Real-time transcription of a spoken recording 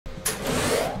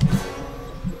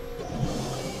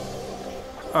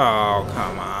Oh,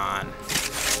 come on.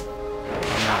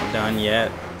 I'm not done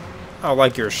yet. Oh,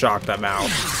 like you're shocked I'm out.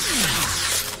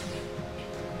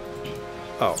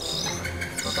 Oh.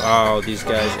 Oh, these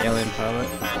guys, alien pilot.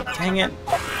 Dang it.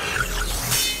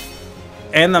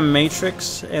 And the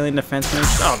Matrix, alien defense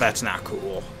matrix. Oh, that's not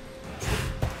cool.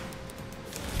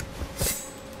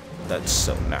 That's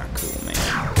so not cool, man.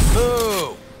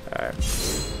 Move. Alright.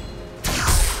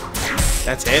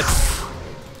 That's it.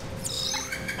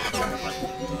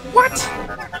 What?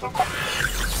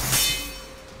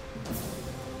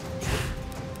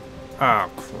 Oh,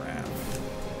 crap.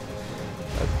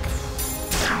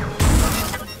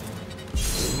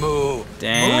 Move.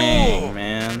 Dang, Move.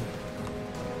 man.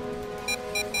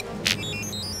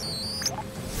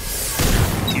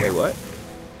 Wait, what?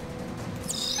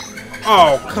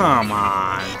 Oh, come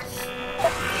on.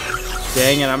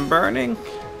 Dang it, I'm burning.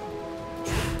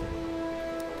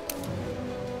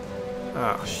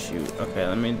 Oh, shoot. Okay,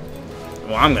 let me...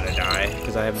 Well, I'm gonna die,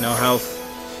 because I have no health.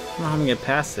 I don't know how I'm gonna get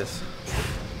past this.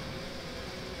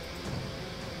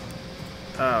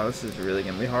 Oh, this is really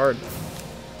gonna be hard.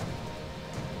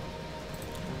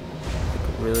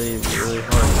 Really, really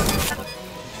hard.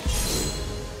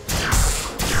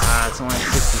 Ah, it's only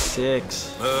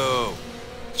 66. Move.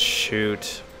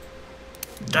 Shoot.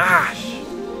 Gosh.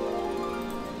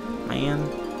 Man.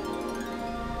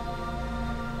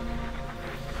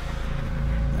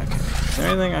 Okay. Is there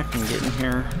anything I can get in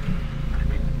here?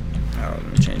 Oh, let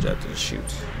me change that to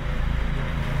shoot.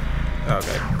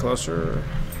 Okay, closer.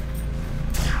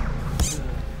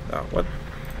 Oh, what?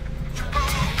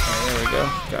 Oh, there we go.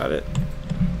 Got it.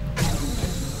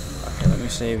 Okay, let me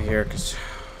save here, because...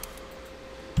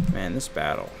 Man, this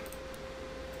battle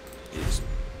is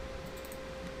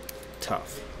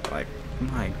tough. Like,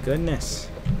 my goodness.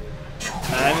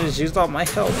 I just used all my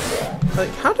health. Like,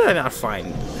 how did I not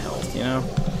find health, you know?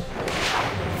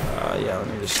 Yeah, let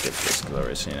me just skip this because I've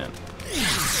already seen it.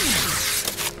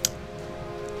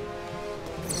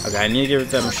 Okay, I need to give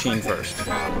it that machine first.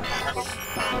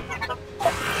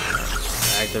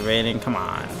 Activating, come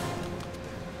on.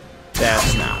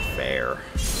 That's not fair.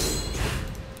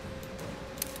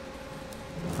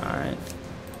 Alright.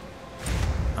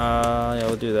 Yeah,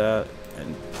 we'll do that.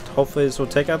 And hopefully this will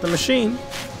take out the machine.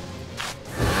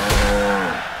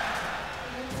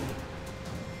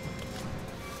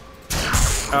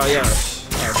 Oh, yes.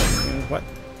 What?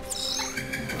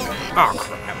 Oh,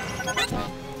 crap.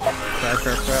 Crap,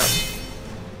 crap, crap.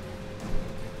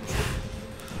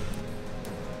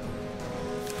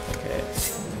 Okay.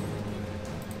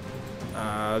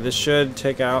 This should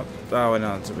take out... Oh,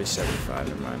 no, it's going to be 75.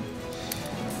 Never mind.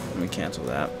 Let me cancel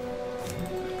that.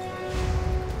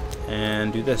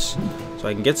 And do this. So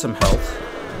I can get some health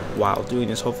while doing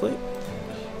this, hopefully.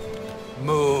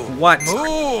 Move. What?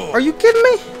 Move. Are you kidding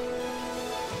me?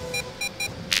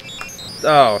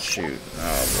 Oh, shoot.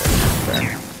 Oh, boy.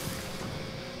 Okay.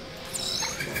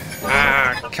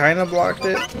 Ah, kind of blocked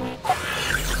it.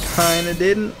 Kind of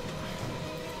didn't.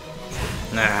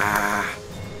 Nah.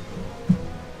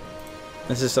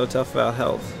 This is so tough about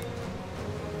health.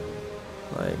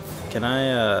 Like, can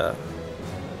I,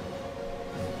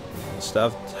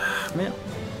 stuff? Man.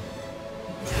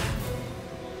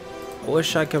 I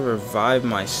wish I could revive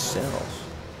myself.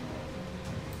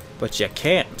 But you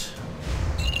can't.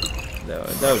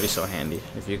 That would be so handy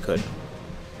if you could.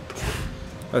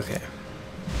 Okay.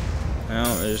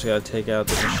 Well, I just gotta take out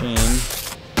the machine.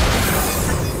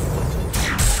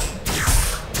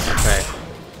 Okay.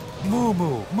 Move,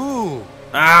 move, move.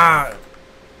 Ah!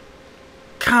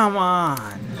 Come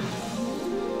on!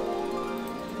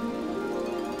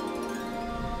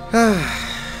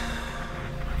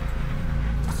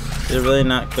 Did it really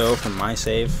not go from my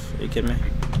save? Are you kidding me?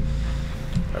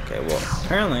 Okay, well,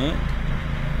 apparently...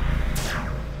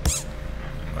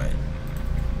 Wait.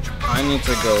 I need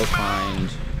to go find...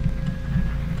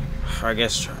 I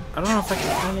guess... I don't know if I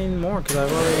can find any more, because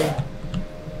I've already...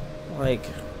 Like...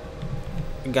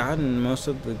 gotten most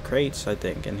of the crates, I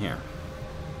think, in here.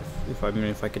 If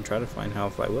I can try to find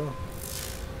health, I will.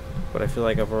 But I feel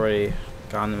like I've already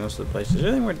gone to most of the places. Is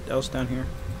there anywhere else down here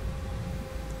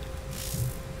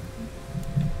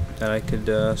that I could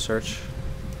search?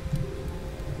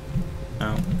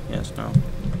 No. Yes. No.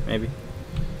 Maybe.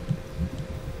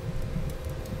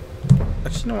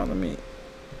 Actually, you know what? Let me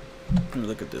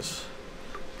look at this.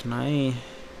 Can I?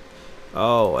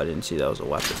 Oh, I didn't see that was a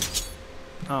weapon.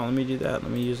 Oh, let me do that.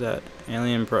 Let me use that.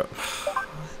 Alien Pro.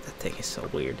 That thing is so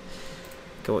weird.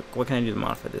 Okay, what can I do to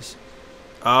modify this?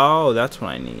 Oh, that's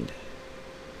what I need.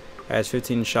 Adds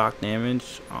 15 shock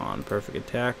damage on perfect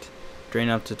attack. Drain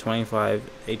up to 25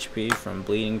 HP from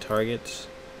bleeding targets.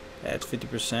 Adds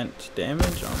 50%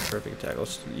 damage on perfect attack.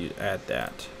 Let's add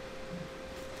that.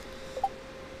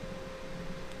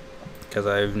 Because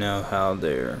I know how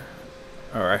they're...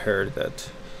 Or I heard that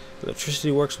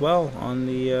electricity works well on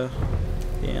the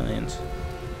aliens.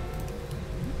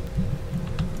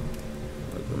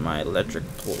 Look at my electric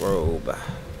probe.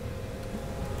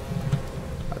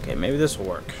 Okay, maybe this will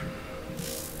work.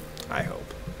 I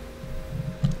hope.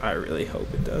 I really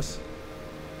hope it does.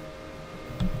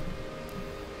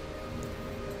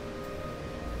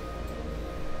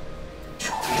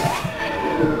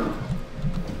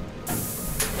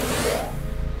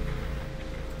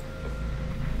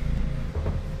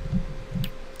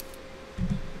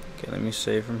 Okay, let me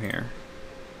save from here.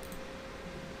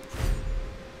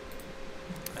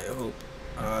 I hope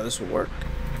this will work.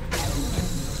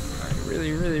 I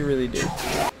really, really, really do.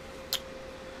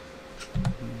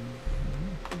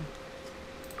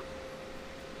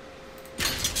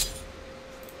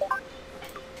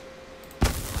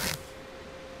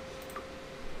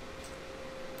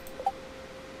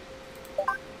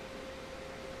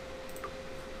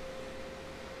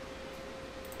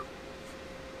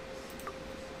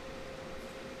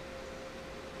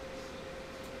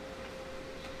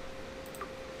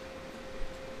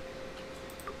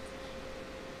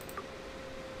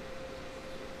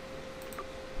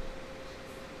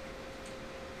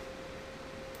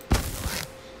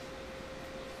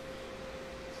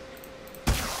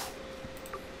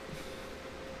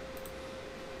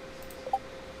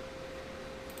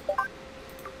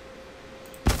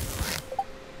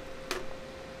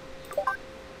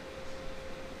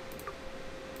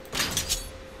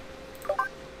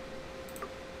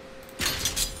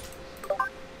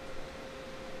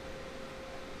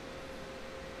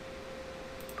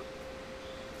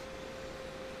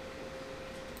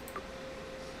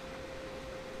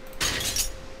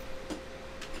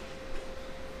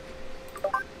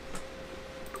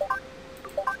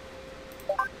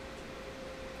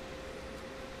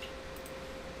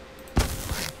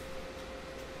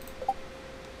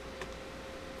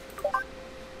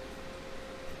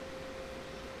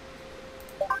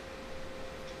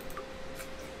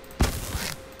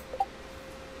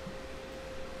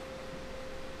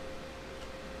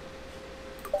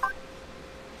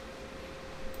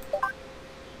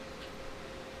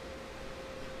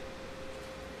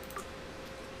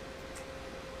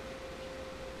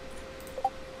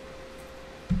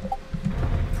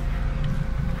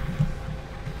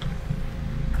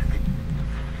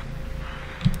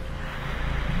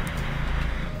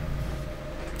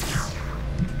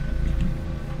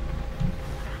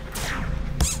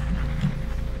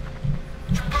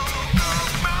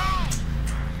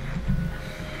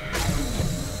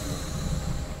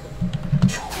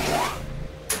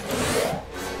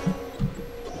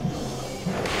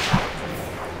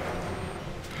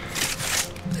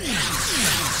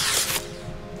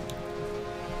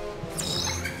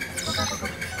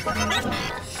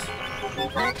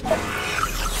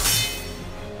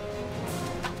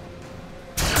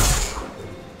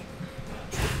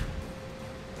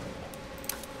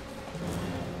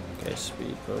 Okay,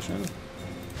 speed potion.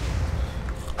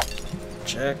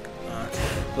 Check.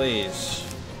 Okay, please.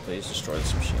 Please destroy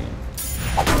this machine.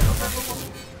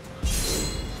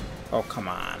 Oh, come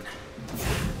on.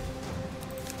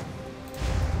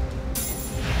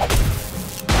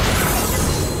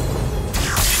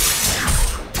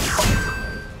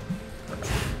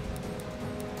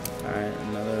 Alright,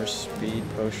 another speed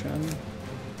potion.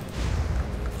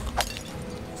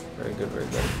 Very good, very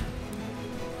good.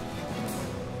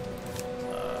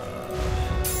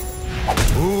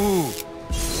 Ooh.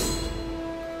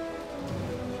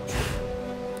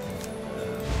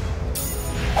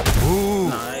 Ooh.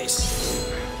 Nice.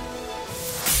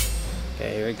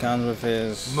 Okay, here he comes with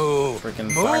his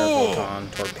freaking Move. fire photon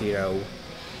torpedo.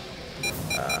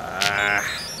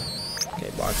 Okay,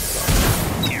 block the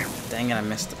block. Dang it, I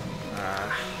missed it.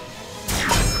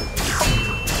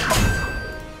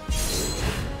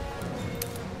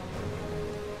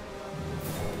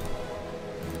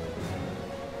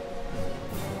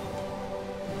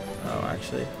 Oh,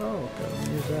 actually, oh, okay, let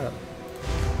me use that.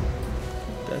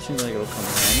 That seems like it'll come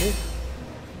in handy.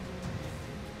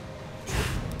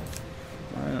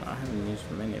 I haven't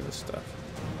used many of this stuff.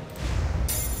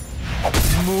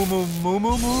 Moo moo moo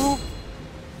moo moo.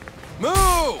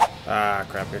 Moo! Ah,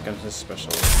 crap, here comes this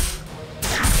special.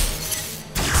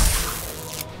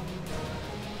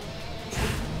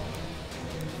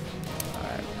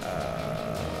 Alright,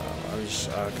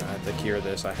 I have to cure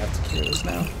this. I have to cure this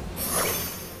now.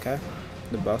 Okay,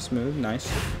 the buff's moved, nice.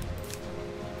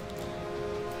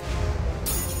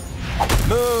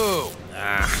 Moo!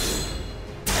 Ah.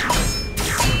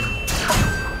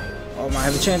 I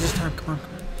have a chance this time. Come on.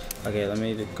 Okay, let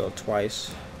me go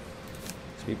twice.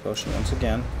 Speed potion once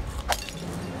again.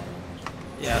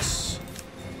 Yes.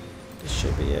 This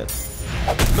should be it.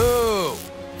 Move!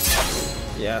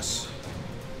 Yes.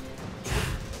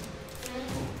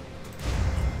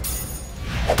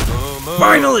 Move.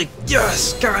 Finally!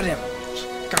 Yes! Got him!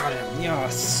 Got him!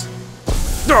 Yes!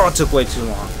 Oh, it took way too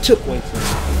long. Took way too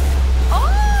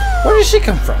long. Where did she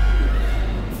come from?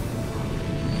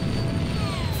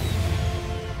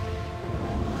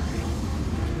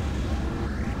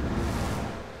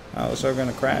 Oh, so we're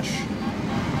gonna crash.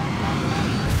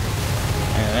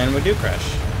 And then we do crash.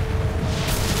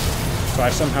 So I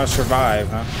somehow survive,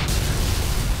 huh?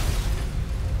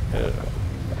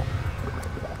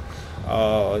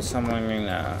 Oh, it's someone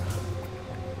I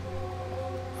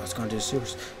was gonna do super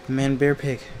man bear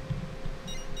pig.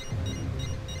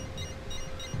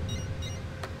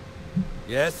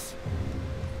 Yes?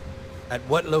 At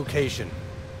what location?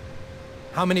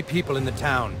 How many people in the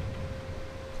town?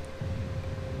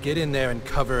 Get in there and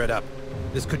cover it up.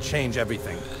 This could change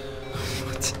everything.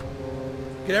 What?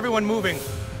 Get everyone moving.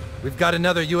 We've got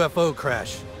another UFO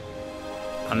crash.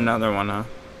 Another one, huh?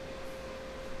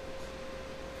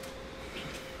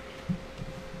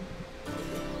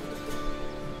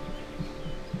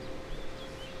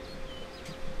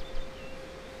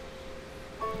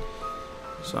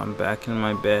 So I'm back in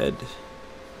my bed.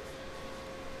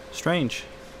 Strange.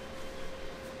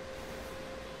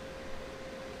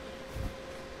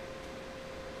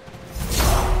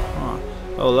 Huh.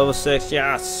 Oh, level 6,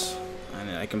 yes! And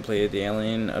I completed the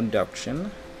alien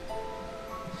abduction.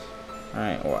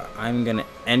 Alright, well, I'm gonna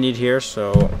end it here,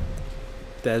 so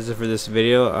that's it for this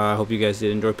video. I hope you guys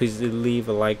did enjoy. Please leave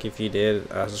a like if you did.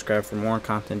 Subscribe for more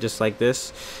content just like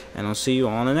this, and I'll see you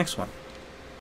all in the next one.